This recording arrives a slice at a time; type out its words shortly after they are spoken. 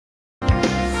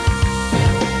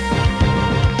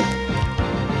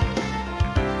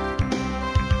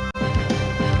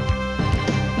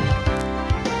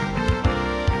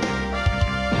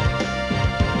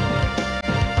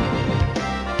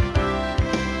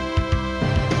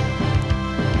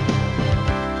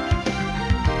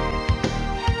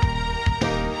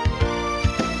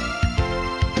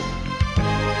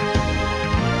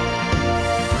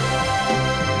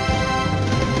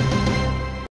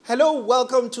Hello,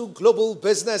 welcome to Global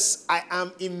Business. I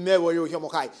am Imewoyo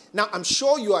Hyomokai. Now, I'm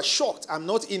sure you are shocked I'm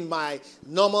not in my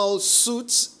normal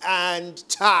suit and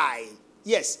tie.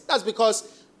 Yes, that's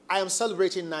because I am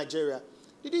celebrating Nigeria.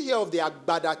 Did you hear of the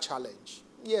Agbada Challenge?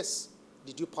 Yes.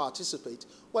 Did you participate?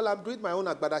 Well, I'm doing my own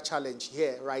Agbada Challenge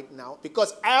here right now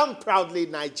because I am proudly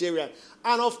Nigerian.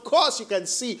 And of course, you can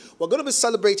see we're going to be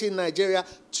celebrating Nigeria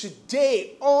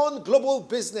today on Global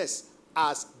Business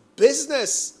as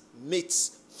business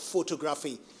meets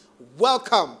photography.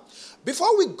 Welcome.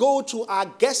 Before we go to our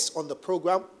guest on the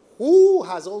program, who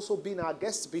has also been our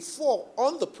guest before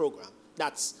on the program,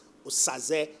 that's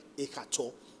Osaze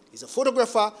Ekato. He's a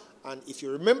photographer, and if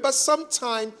you remember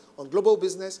sometime on Global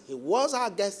Business, he was our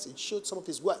guest and showed some of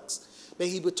his works. But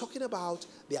he'll be talking about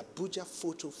the Abuja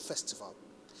Photo Festival.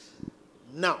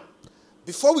 Now,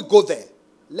 before we go there,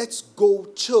 let's go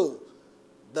to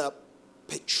the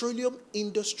Petroleum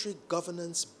Industry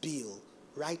Governance Bill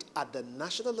right at the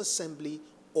National Assembly,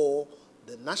 or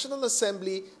the National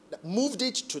Assembly that moved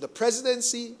it to the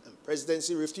presidency and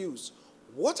presidency refused.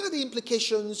 What are the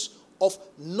implications of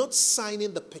not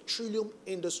signing the Petroleum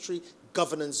Industry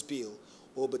Governance Bill?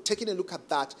 We'll be taking a look at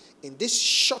that in this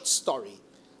short story.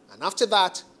 And after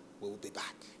that, we will be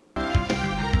back.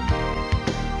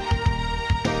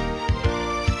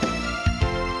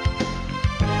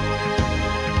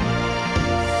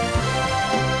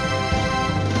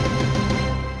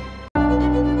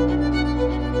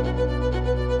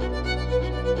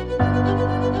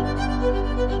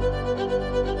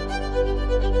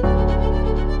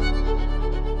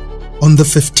 On the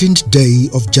 15th day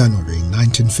of January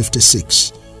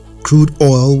 1956, crude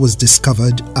oil was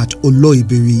discovered at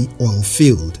Oloibiri oil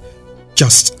field,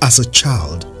 just as a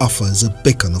child offers a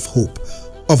beacon of hope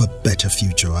of a better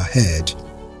future ahead.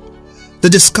 The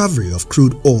discovery of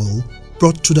crude oil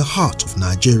brought to the heart of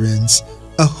Nigerians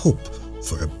a hope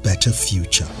for a better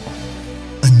future,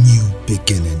 a new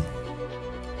beginning.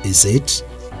 Is it?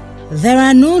 There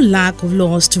are no lack of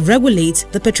laws to regulate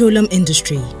the petroleum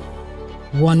industry.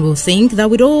 One will think that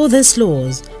with all these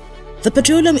laws, the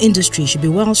petroleum industry should be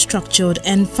well structured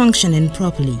and functioning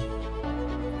properly.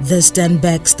 This then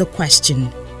begs the question,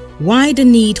 why the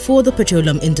need for the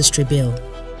Petroleum Industry Bill?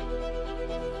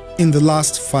 In the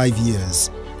last 5 years,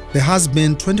 there has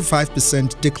been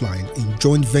 25% decline in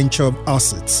joint venture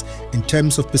assets in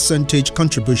terms of percentage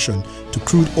contribution to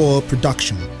crude oil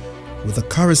production, with a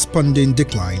corresponding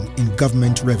decline in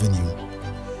government revenue.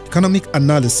 Economic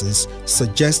analysis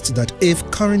suggests that if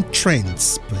current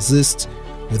trends persist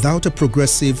without a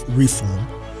progressive reform,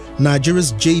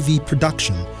 Nigeria's JV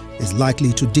production is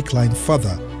likely to decline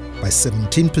further by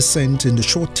 17% in the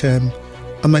short term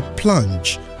and might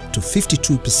plunge to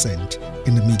 52%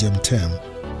 in the medium term.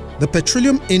 The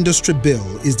Petroleum Industry Bill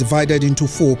is divided into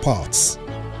 4 parts: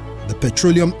 the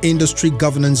Petroleum Industry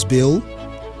Governance Bill,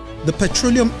 the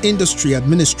Petroleum Industry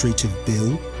Administrative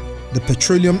Bill, the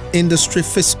Petroleum Industry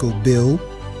Fiscal Bill,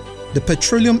 the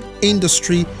Petroleum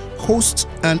Industry Host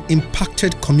and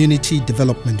Impacted Community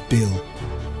Development Bill.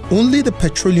 Only the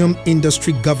Petroleum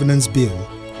Industry Governance Bill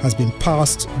has been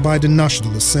passed by the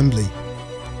National Assembly.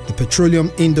 The Petroleum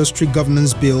Industry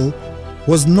Governance Bill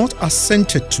was not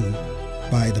assented to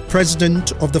by the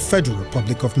President of the Federal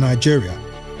Republic of Nigeria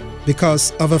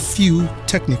because of a few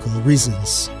technical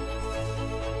reasons.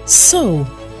 So,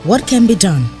 what can be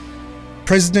done?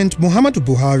 President Muhammadu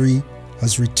Buhari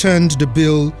has returned the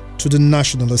bill to the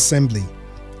National Assembly,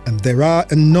 and there are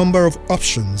a number of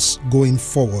options going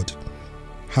forward.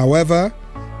 However,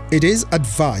 it is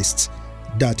advised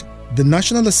that the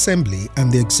National Assembly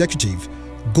and the Executive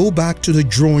go back to the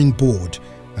drawing board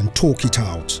and talk it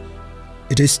out.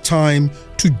 It is time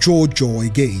to jaw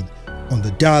again on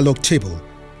the dialogue table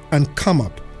and come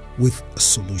up with a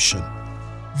solution.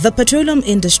 The petroleum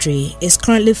industry is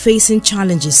currently facing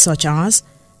challenges such as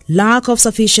lack of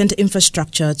sufficient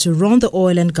infrastructure to run the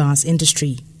oil and gas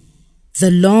industry,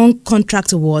 the long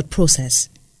contract award process,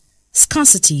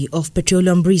 scarcity of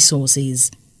petroleum resources,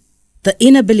 the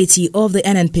inability of the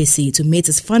NNPC to meet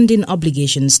its funding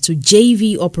obligations to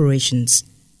JV operations,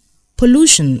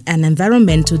 pollution and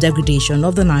environmental degradation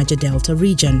of the Niger Delta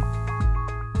region,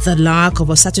 the lack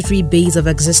of a statutory base of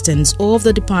existence of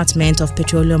the Department of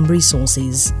Petroleum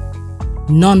Resources,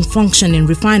 non-functioning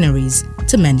refineries,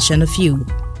 to mention a few.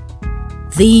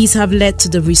 These have led to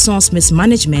the resource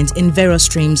mismanagement in various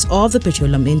streams of the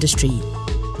petroleum industry,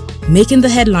 making the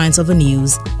headlines of the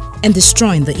news and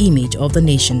destroying the image of the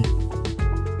nation.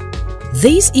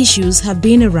 These issues have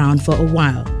been around for a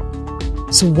while,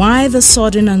 so why the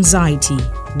sudden anxiety,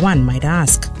 one might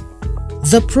ask?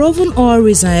 The proven oil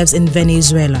reserves in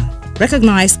Venezuela,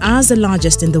 recognized as the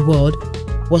largest in the world,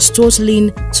 was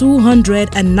totaling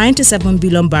 297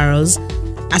 billion barrels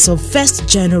as of 1st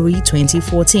January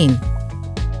 2014.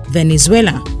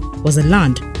 Venezuela was a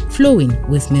land flowing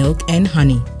with milk and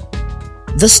honey.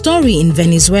 The story in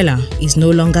Venezuela is no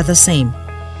longer the same.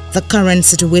 The current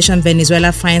situation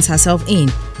Venezuela finds herself in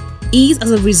is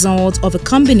as a result of a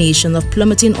combination of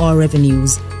plummeting oil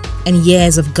revenues and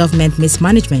years of government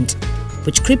mismanagement,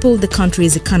 which crippled the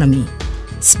country's economy,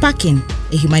 sparking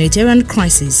a humanitarian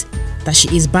crisis that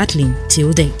she is battling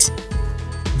till date.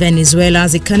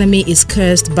 Venezuela's economy is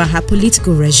cursed by her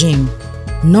political regime,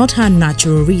 not her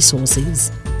natural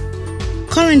resources.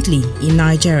 Currently in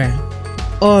Nigeria,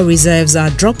 oil reserves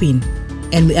are dropping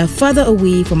and we are further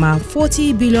away from our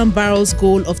 40 billion barrels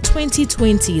goal of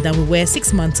 2020 than we were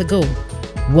 6 months ago.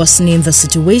 Worsening the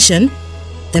situation,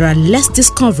 there are less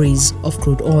discoveries of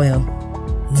crude oil.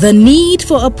 The need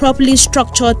for a properly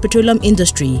structured petroleum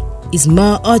industry is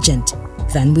more urgent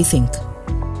than we think.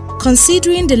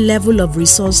 Considering the level of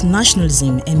resource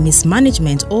nationalism and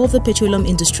mismanagement of the petroleum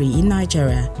industry in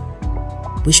Nigeria,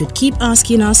 we should keep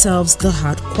asking ourselves the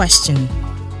hard question: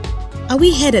 are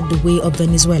we headed the way of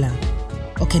Venezuela,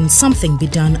 or can something be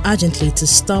done urgently to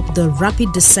stop the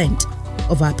rapid descent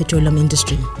of our petroleum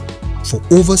industry? For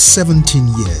over 17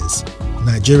 years,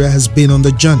 Nigeria has been on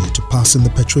the journey to passing the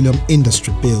Petroleum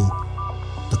Industry Bill.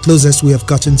 The closest we have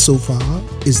gotten so far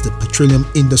is the Petroleum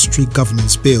Industry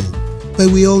Governance Bill, where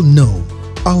we all know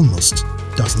almost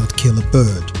does not kill a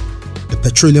bird. The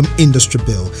Petroleum Industry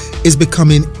Bill is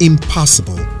becoming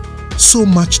impassable. So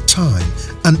much time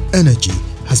and energy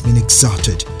has been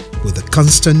exerted with a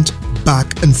constant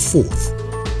back and forth.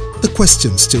 The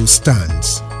question still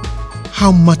stands: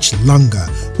 how much longer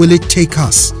will it take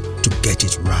us to get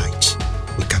it right?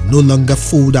 We can no longer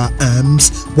fold our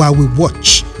arms while we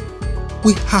watch.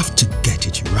 We have to get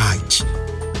it right.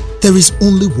 There is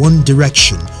only one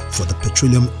direction for the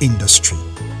petroleum industry: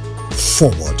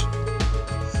 forward.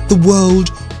 The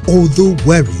world, although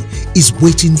wary, is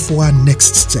waiting for our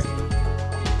next step.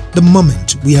 The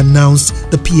moment we announced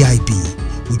the PIB,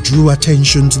 we drew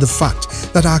attention to the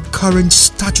fact that our current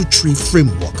statutory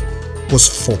framework was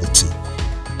faulty.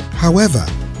 However,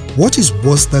 what is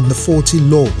worse than the faulty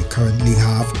law we currently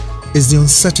have is the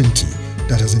uncertainty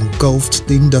that has engulfed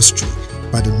the industry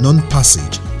by the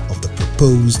non-passage of the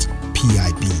proposed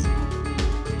PIB.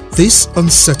 This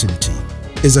uncertainty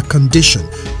is a condition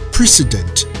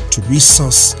precedent to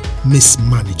resource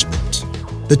mismanagement.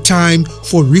 The time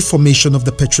for reformation of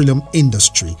the petroleum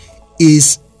industry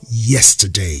is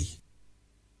yesterday.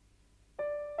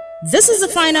 This is the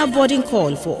final boarding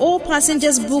call for all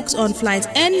passengers booked on flight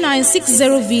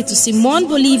N960V to Simon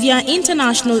Bolivia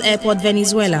International Airport,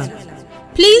 Venezuela.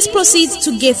 Please proceed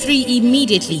to Gate 3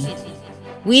 immediately.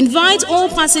 We invite all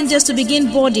passengers to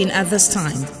begin boarding at this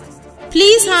time.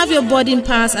 Please have your boarding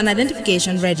pass and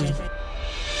identification ready.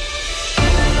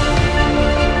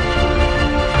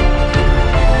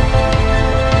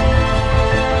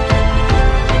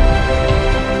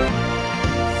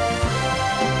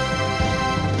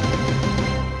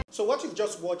 So what you've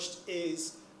just watched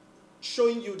is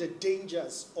showing you the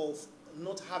dangers of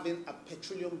not having a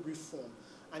petroleum reform.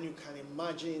 And you can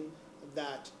imagine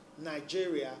that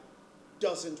Nigeria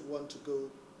doesn't want to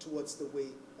go towards the way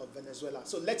of Venezuela.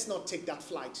 So let's not take that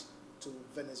flight to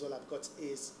Venezuela because it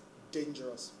is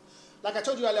dangerous. Like I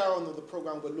told you earlier on in the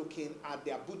program, we're looking at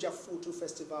the Abuja Photo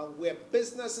Festival where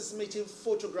business is meeting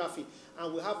photography.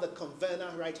 And we have the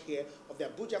convener right here of the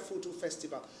Abuja Photo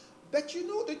Festival. But you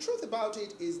know, the truth about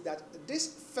it is that this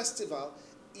festival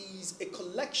is a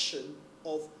collection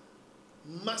of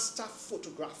master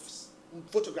photographers,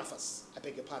 I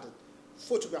beg your pardon,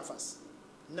 photographers.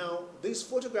 Now, these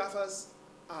photographers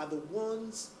are the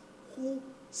ones who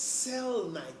sell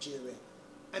Nigeria.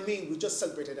 I mean, we just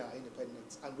celebrated our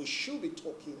independence, and we should be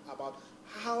talking about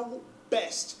how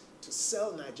best to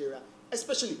sell Nigeria,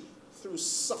 especially through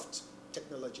soft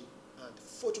technology. And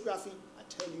photography, I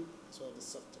tell you, is one of the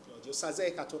soft technology.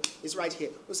 Osaze Kato is right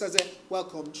here. Osaze,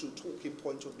 welcome to Talking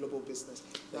Point of Global Business.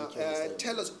 Now,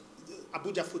 tell us,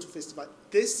 Abuja Photo Festival,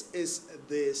 this is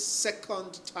the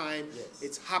second time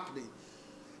it's happening.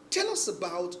 Tell us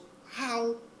about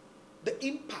how the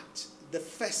impact the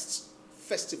first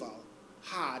festival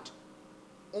had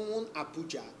on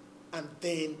Abuja and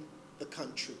then the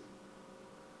country.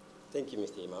 Thank you,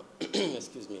 Mr. Ima.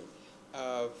 Excuse me.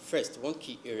 First, one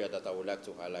key area that I would like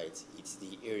to highlight is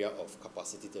the area of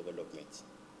capacity development.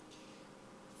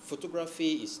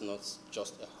 Photography is not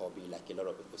just a hobby like a lot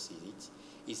of people see it.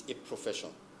 It's a profession.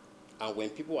 And when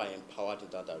people are empowered in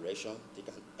that direction, they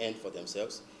can earn for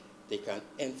themselves. They can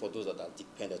earn for those that are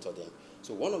dependent on them.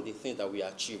 So one of the things that we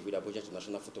achieved with Abuja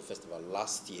International Photo Festival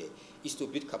last year is to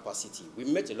build capacity. We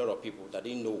met a lot of people that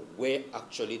didn't know where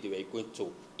actually they were going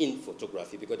to in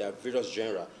photography, because there are various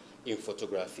genres in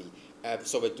photography.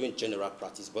 So we're doing general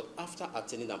practice. But after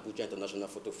attending Abuja International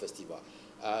Photo Festival,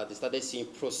 they started seeing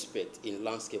prospect in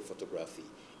landscape photography,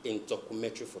 in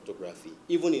documentary photography,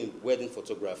 even in wedding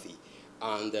photography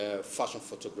and fashion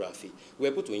photography.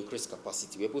 We're able to increase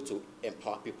capacity. We're able to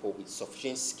empower people with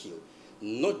sufficient skill,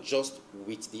 not just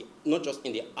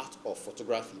in the art of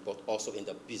photography, but also in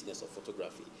the business of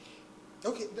photography.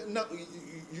 Okay, now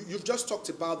you've just talked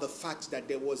about the fact that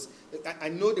there was, I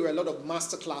know there were a lot of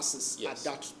master classes at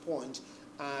that point,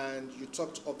 and you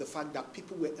talked of the fact that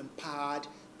people were empowered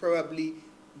probably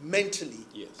mentally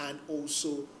and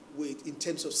also in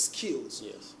terms of skills.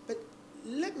 Yes. But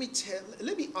let me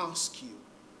ask you,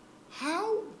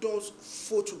 how does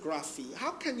photography,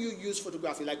 how can you use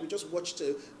photography? Like we just watched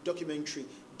a documentary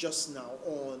just now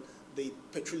on the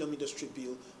petroleum industry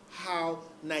bill, how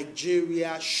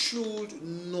Nigeria should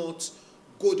not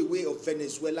go the way of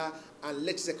Venezuela and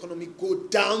let its economy go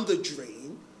down the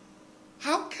drain.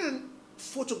 How can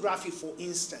photography, for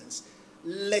instance,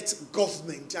 let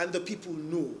government and the people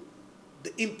know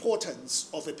the importance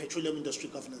of a petroleum industry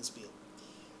governance bill?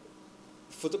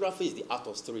 Photography is the art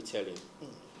of storytelling.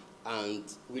 And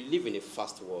we live in a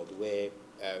fast world where,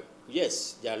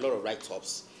 yes, there are a lot of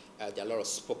write-ups, there are a lot of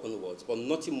spoken words, but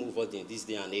nothing moves in this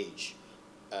day and age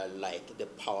like the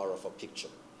power of a picture.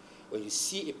 When you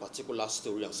see a particular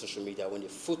story on social media, when the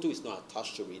photo is not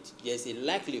attached to it, there's a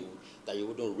likelihood that you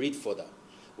wouldn't read further.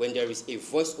 When there is a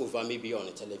voiceover maybe on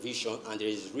a television and there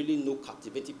is really no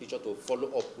captivating picture to follow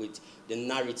up with the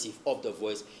narrative of the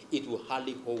voice, it will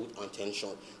hardly hold attention.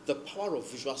 The power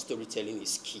of visual storytelling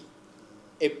is key.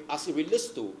 As it relates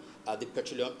to the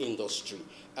petroleum industry,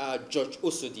 George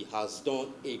Osodi has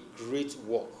done a great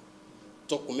work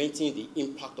documenting the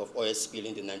impact of oil spill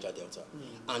in the Niger Delta.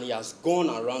 And he has gone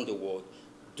around the world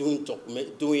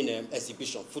doing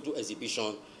exhibition, photo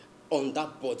exhibition on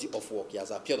that body of work. He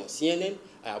has appeared on CNN,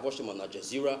 I have watched him on Al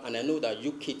Jazeera, and I know that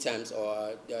UK Times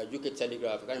or UK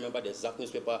Telegraph, I can't remember the exact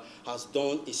newspaper, has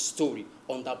done a story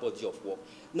on that body of work.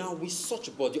 Now, with such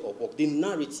a body of work, the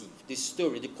narrative, the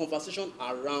story, the conversation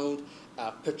around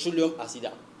petroleum as it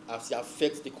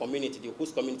affects the community, the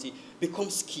host community,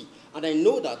 becomes key. And I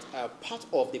know that part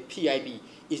of the PIB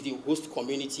is the host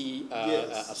community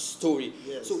story.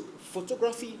 Yes. So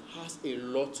photography has a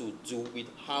lot to do with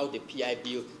how the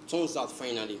PIB turns out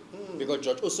finally. Because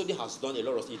George Osodi has done a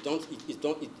lot of,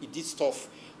 he did stuff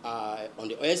on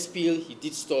the oil spill, he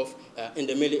did stuff on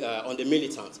the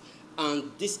militants.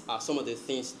 And these are some of the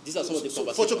things, these are some of the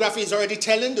conversations. Photography is already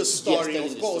telling the story,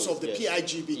 of course, of the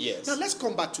PIGB. Yes. Now let's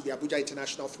come back to the Abuja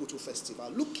International Photo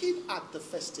Festival. Looking at the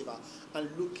festival and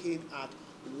looking at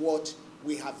what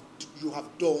you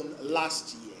have done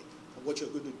last year and what you're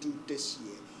going to do this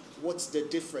year, what's the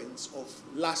difference of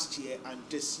last year and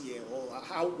this year, or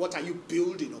what are you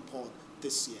building upon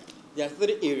this year? There are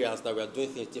 3 areas that we are doing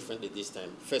things differently this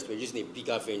time. First, we're using a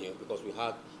bigger venue because we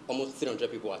had almost 300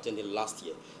 people attending last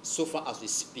year. So far as we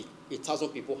speak, 1,000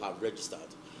 people have registered.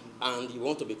 And you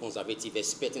want to be conservative,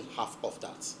 expecting half of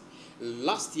that.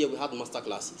 Last year, we had master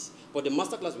classes. But the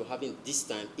master class we're having this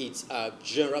time, it's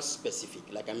genre specific,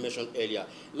 like I mentioned earlier.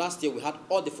 Last year, we had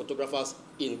all the photographers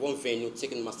in one venue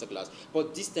taking master class.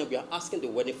 But this time, we are asking the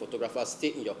wedding photographers, stay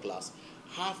in your class.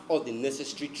 Have all the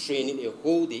necessary training a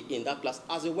whole day in that class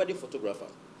as a wedding photographer.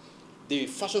 The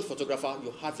fashion photographer,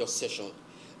 you have your session.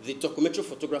 The documentary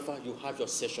photographer, you have your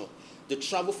session. The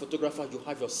travel photographer, you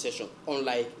have your session.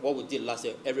 Unlike what we did last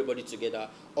year, everybody together,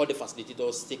 all the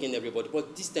facilitators taking everybody.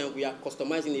 But this time we are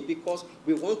customizing it because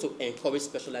we want to encourage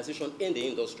specialization in the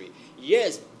industry.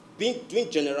 Yes,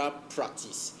 doing general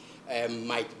practice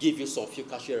might give you some few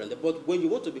cash here and there, but when you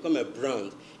want to become a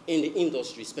brand in the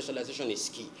industry, specialization is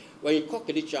key. When you call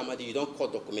Kelechi Amadi, you don't call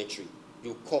documentary.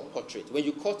 You call portrait. When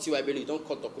you call T.Y. Bello, you don't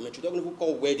call documentary. You don't even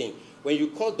call wedding. When you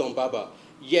call Don Baba,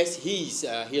 yes, he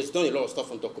has done a lot of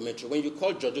stuff on documentary. When you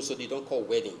call George Osodi, you don't call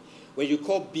wedding. When you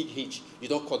call Big H, you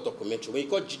don't call documentary. When you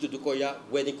call Jido Dukoya,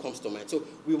 wedding comes to mind. So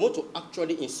we want to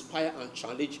actually inspire and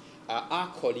challenge our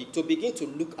colleague to begin to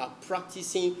look at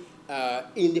practicing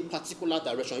in the particular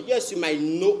direction. Yes, you might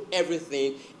know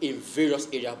everything in various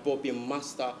areas, but be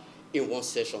master in one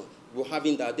session. We're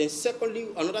having that. Then secondly,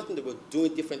 another thing that we're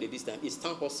doing differently this time is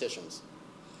town hall sessions.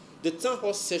 The town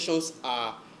hall sessions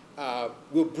are,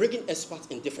 we're bringing experts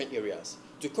in different areas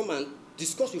to come and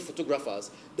discuss with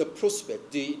photographers the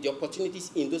prospect, the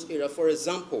opportunities in those areas. For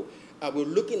example, we're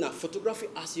looking at photography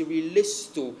as it relates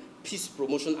to peace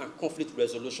promotion and conflict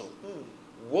resolution.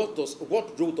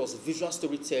 what role does visual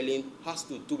storytelling has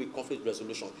to do with conflict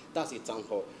resolution? That's a town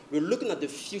hall. We're looking at the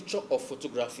future of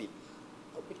photography.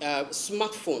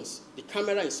 Smartphones, the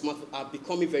camera in smartphones are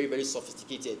becoming very, very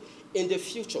sophisticated. In the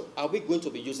future, are we going to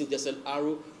be using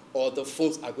DSLR or the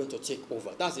phones are going to take over?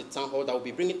 That's a town hall that will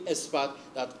be bringing experts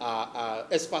that are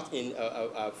experts in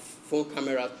phone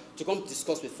cameras to come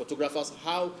discuss with photographers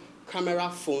how camera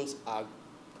phones are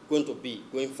going to be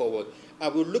going forward.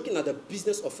 We're looking at the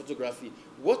business of photography.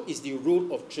 What is the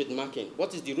role of trademarking?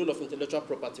 What is the role of intellectual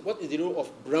property? What is the role of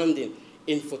branding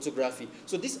in photography?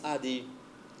 So these are the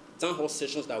town hall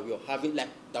sessions that we are having, like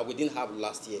that we didn't have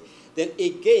last year. Then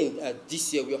again,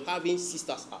 this year we are having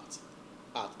Sisters Art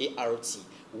at ART,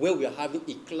 where we are having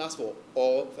a class for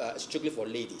all, strictly for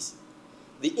ladies.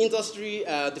 The industry,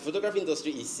 the photography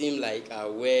industry, it seems like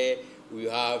where we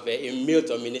have a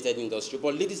male-dominated industry,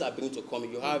 but ladies are beginning to come.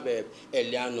 You have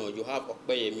Eliano, you have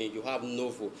Okpeyemi, you have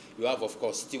Novo, you have, of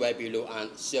course, T.Y. Bello,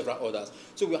 and several others.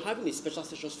 So we're having a special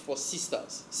sessions for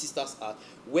Sisters Art,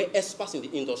 where experts in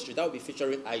the industry, that will be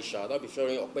featuring Aisha, that will be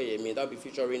featuring Okpeyemi, that will be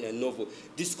featuring Novo,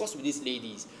 discuss with these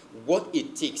ladies what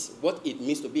it takes, what it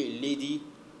means to be a lady,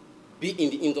 be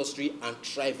in the industry and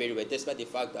try very well, despite the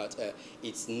fact that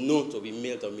it's known to be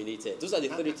male-dominated. Those are the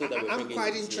 30 things that we're bringing. I'm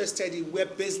quite interested in where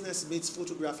business meets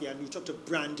photography, and you talked of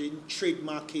branding,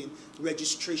 trademarking,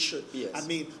 registration. Yes. I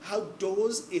mean, how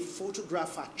does a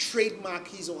photographer trademark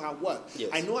his or her work?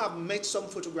 Yes. I know I've met some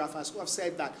photographers who have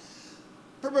said that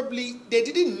probably they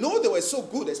didn't know they were so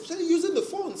good, especially using the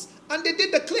phones, and they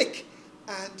did the click.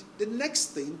 And the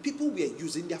next thing, people were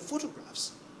using their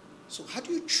photographs. So how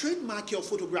do you trademark your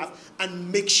photograph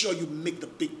and make sure you make the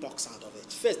big bucks out of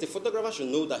it? First, the photographer should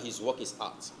know that his work is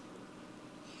art.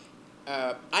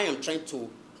 I am trying to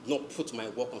not put my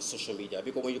work on social media,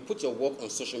 because when you put your work on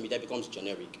social media, it becomes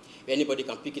generic. Anybody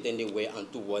can pick it anywhere and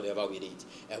do whatever with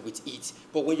it.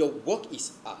 But when your work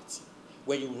is art,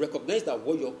 when you recognize that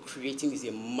what you're creating is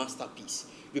a masterpiece,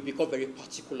 you become very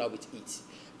particular with it.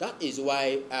 That is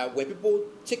why when people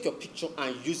take your picture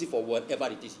and use it for whatever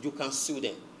it is, you can sue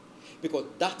them. Because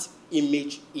that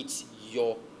image, it's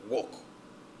your work.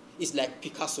 It's like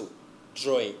Picasso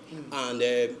drawing, and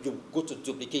you go to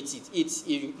duplicate it.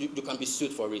 You can be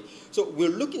sued for it. So we're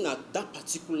looking at that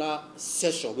particular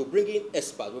session. We're bringing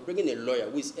experts. We're bringing a lawyer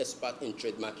who is expert in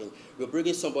trademarking. We're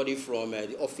bringing somebody from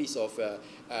the office of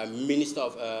Minister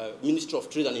of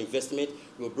Trade and Investment.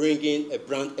 We're bringing a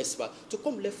brand expert to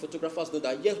come let photographers know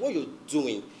that yes, what you're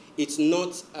doing, it's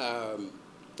not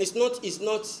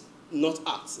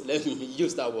art. Let me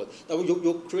use that word. That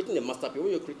you're creating a masterpiece,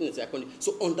 you're creating a iconic.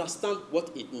 So understand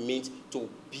what it means to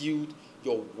build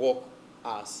your work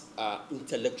as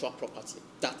intellectual property.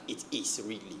 That it is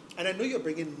really. And I know you're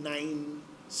bringing 9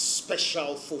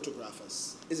 special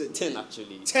photographers. Is it 10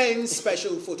 actually? 10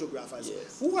 special photographers.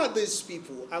 Yes. Who are these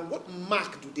people, and what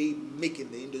mark do they make in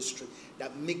the industry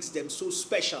that makes them so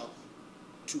special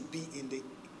to be in the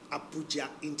Abuja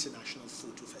International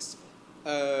Photo Festival?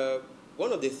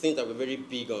 One of the things that we're very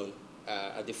big on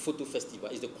at the photo festival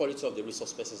is the quality of the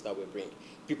resource persons that we bring.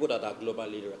 People that are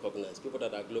globally recognized, people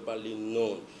that are globally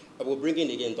known. We're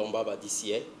bringing again Don Baba this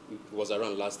year. He was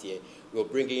around last year. We're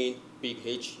bringing Big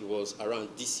H. He was around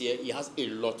this year. He has a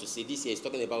lot to say. This year he's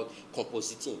talking about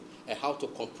compositing, how to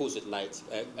compose with light.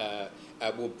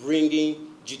 We're bringing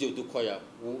Jide Odukoya,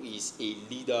 who is a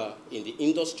leader in the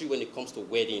industry when it comes to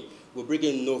wedding. We're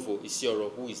bringing Novo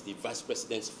Isioro, who is the vice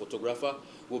president's photographer.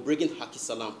 We're bringing Haki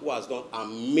Salam, who has done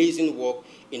amazing work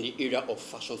in the area of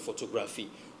fashion photography.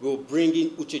 We're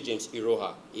bringing Uche James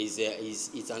Iroha. He's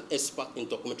an expert in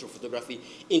documentary photography.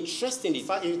 Interestingly,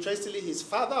 his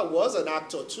father was an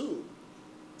actor too.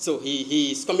 So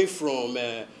he is coming from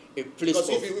a place because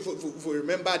if you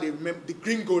remember the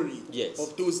Gringory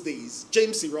of those days,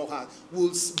 James Iroha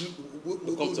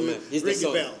will come to me. He's ring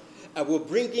the bell. We're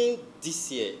bringing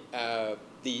this year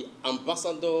the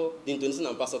Indonesian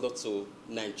ambassador to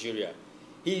Nigeria.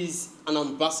 He's an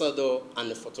ambassador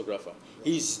and a photographer.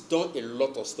 He's done a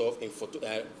lot of stuff in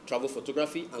travel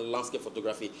photography and landscape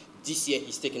photography. This year,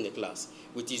 he's taking the class.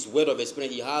 With his word of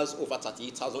experience, he has over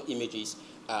 38,000 images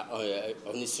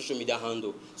on his social media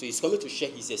handle. So he's coming to share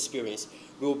his experience.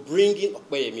 We'll bring in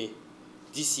Okpeyemi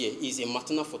this year. He's a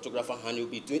maternal photographer, and he'll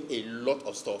be doing a lot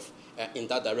of stuff in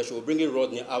that direction. We'll bring in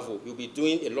Rodney Avo. He'll be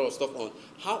doing a lot of stuff on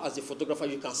how, as a photographer,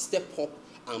 you can step up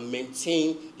and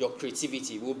maintain your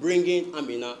creativity. We'll bring in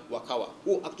Amina Wakawa,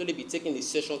 who will actually be taking a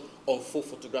session on full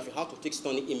photography, how to take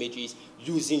stunning images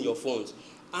using your phones.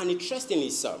 And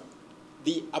interestingly, sir,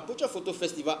 the Abuja Photo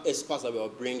Festival experts that we are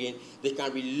bringing, they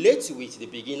can relate with the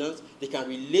beginners, they can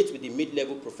relate with the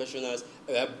mid-level professionals,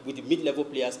 with the mid-level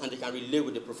players, and they can relate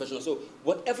with the professionals. So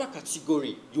whatever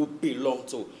category you belong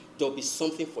to, there'll be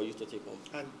something for you to take home.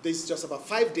 And this is just about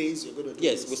 5 days you're going to do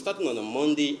Yes, this? we're starting on a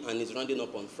Monday and it's rounding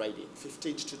up on Friday.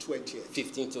 15th to 20th?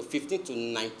 15th to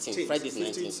 19th. Friday's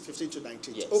 19th. 15th to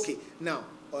 19th. Yes. Okay, now,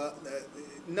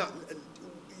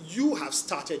 you have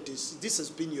started this. This has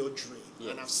been your dream.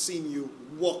 Yes. And I've seen you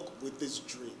work with this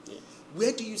dream. Yes.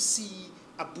 Where do you see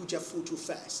Abuja Photo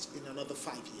Fest in another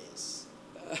 5 years?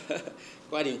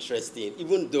 Quite interesting.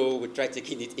 Even though we try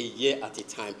taking it a year at a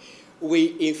time, we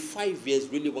in 5 years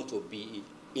really want to be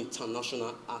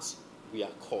international, as we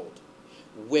are called,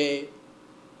 where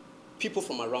people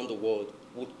from around the world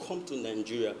would come to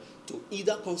Nigeria to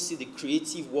either come see the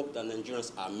creative work that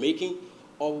Nigerians are making,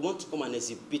 or want to come and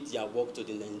exhibit their work to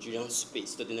the Nigerian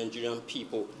space, to the Nigerian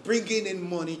people. Bringing in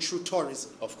money through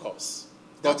tourism. Of course.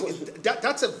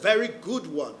 That's a very good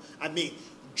one. I mean,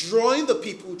 drawing the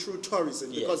people through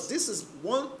tourism, because Yes. this is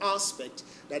one aspect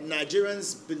that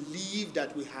Nigerians believe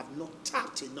that we have not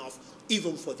tapped enough,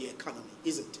 even for the economy,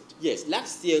 isn't it? Yes,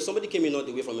 last year somebody came in all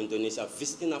the way from Indonesia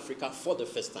visiting Africa for the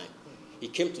first time. He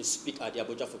came to speak at the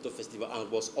Abuja Photo Festival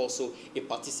and was also a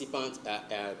participant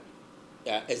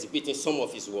exhibiting some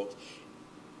of his work.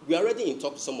 We are already in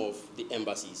talk to some of the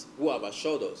embassies who have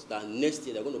assured us that next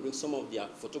year they're going to bring some of their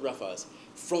photographers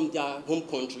from their home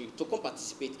country to come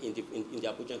participate in the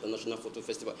Abuja International Photo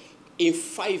Festival. In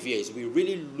 5 years, we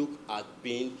really look at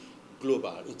being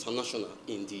global, international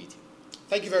indeed.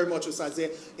 Thank you very much,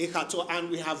 Osaze Ekato. And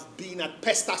we have been at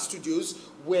Pesta Studios,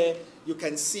 where you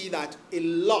can see that a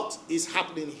lot is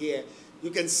happening here. You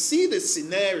can see the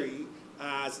scenery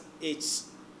as it's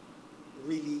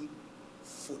really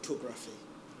photography.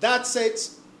 That's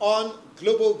it on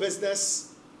Global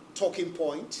Business Talking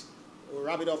Point. We'll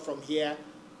wrap it up from here.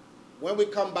 When we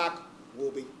come back, we'll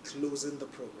be closing the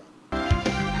program.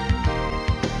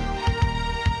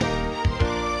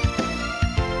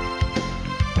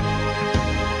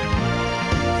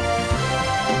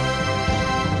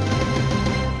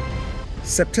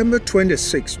 September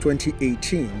 26,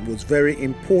 2018 was very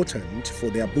important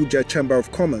for the Abuja Chamber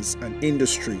of Commerce and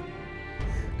Industry.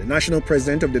 The national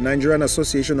president of the Nigerian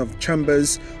Association of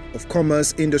Chambers of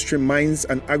Commerce, Industry, Mines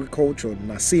and Agriculture,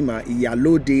 Nasima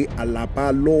Iyalode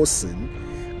Alaba Lawson,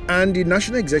 and the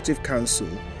National Executive Council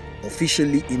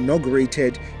officially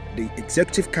inaugurated the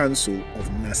Executive Council of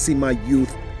Nasima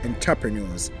Youth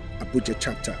Entrepreneurs, Abuja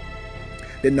Chapter.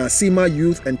 The Nasima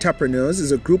Youth Entrepreneurs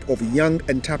is a group of young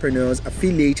entrepreneurs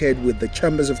affiliated with the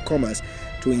Chambers of Commerce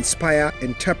to inspire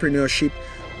entrepreneurship,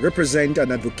 represent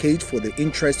and advocate for the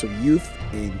interests of youth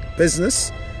in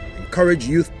business, encourage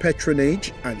youth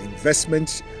patronage and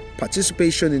investment,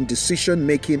 participation in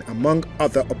decision-making, among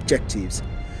other objectives.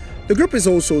 The group is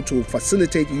also to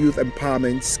facilitate youth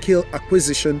empowerment, skill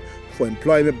acquisition for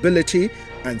employability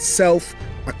and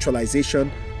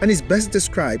self-actualization, and is best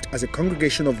described as a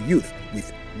congregation of youth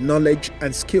with knowledge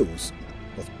and skills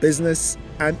of business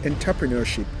and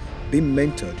entrepreneurship being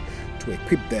mentored to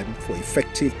equip them for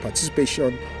effective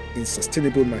participation in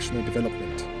sustainable national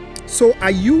development. So,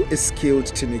 are you a skilled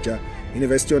teenager,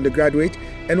 university undergraduate,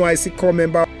 NYSC core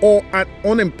member, or an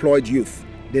unemployed youth?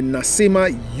 The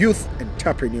Nasima Youth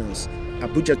Entrepreneurs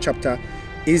Abuja Chapter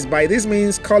is by this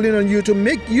means calling on you to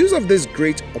make use of this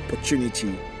great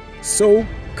opportunity. So,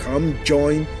 come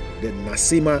join the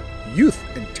Nasima Youth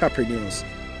Entrepreneurs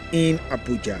in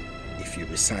Abuja if you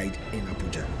reside in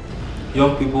Abuja.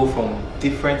 Young people from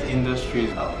different industries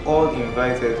are all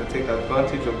invited to take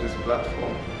advantage of this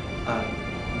platform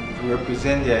and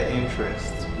represent their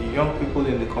interests. The young people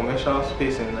in the commercial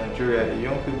space in Nigeria, the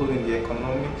young people in the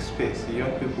economic space, the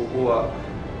young people who are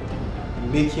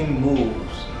making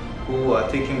moves, who are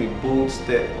taking the bold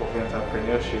step of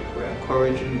entrepreneurship. We're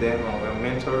encouraging them and we're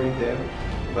mentoring them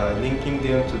by linking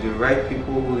them to the right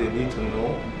people who they need to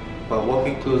know, by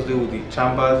working closely with the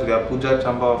chambers, the Abuja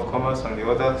Chamber of Commerce and the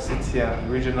other city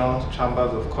and regional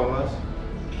chambers of commerce,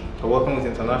 by working with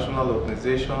international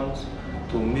organizations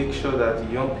to make sure that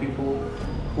the young people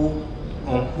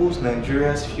on whose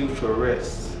Nigeria's future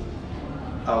rests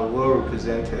are well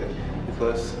represented,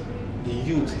 because the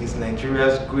youth is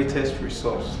Nigeria's greatest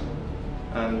resource,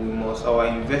 and our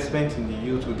investment in the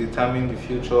youth will determine the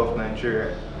future of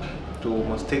Nigeria. So we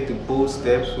must take the bold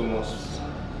steps, we must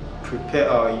prepare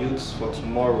our youths for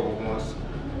tomorrow, we must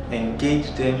engage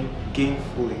them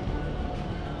gainfully.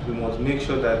 We must make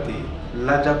sure that the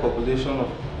larger population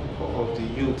of the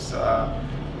youths are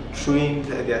trained,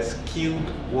 they are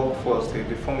skilled workforce, they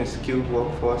form a skilled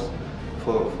workforce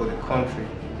for the country.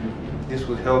 this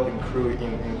would help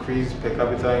increase per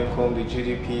capita income, the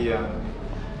GDP, and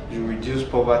you reduce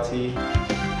poverty.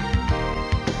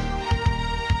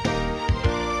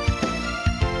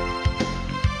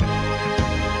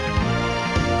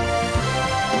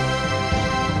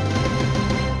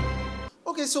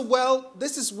 Okay, so well,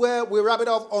 this is where we wrap it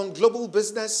up on Global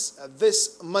Business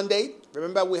this Monday.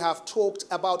 Remember, we have talked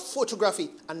about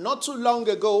photography, and not too long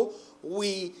ago,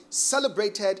 we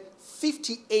celebrated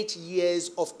 58 years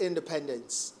of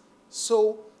independence.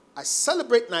 So I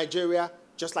celebrate Nigeria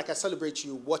just like I celebrate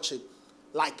you watching.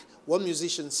 Like one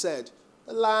musician said,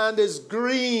 the land is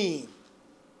green.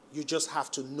 You just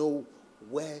have to know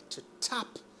where to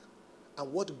tap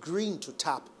and what green to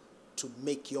tap to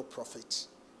make your profit.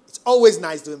 It's always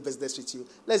nice doing business with you.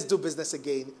 Let's do business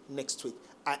again next week.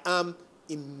 I am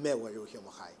Imewayo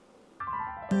Hiomohai.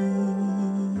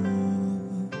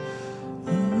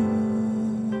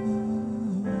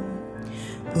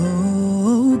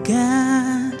 Oh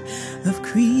God of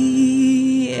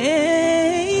creation,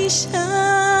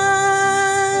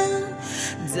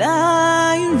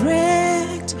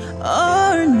 direct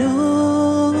our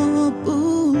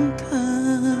noble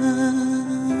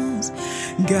cause,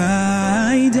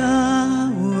 guide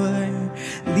our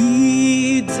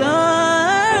leaders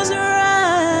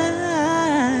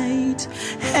right,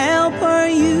 help our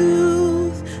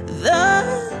youth the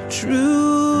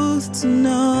truth to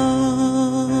know.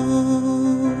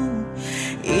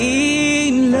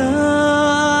 In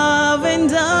love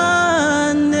and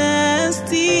honesty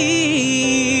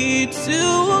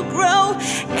to grow.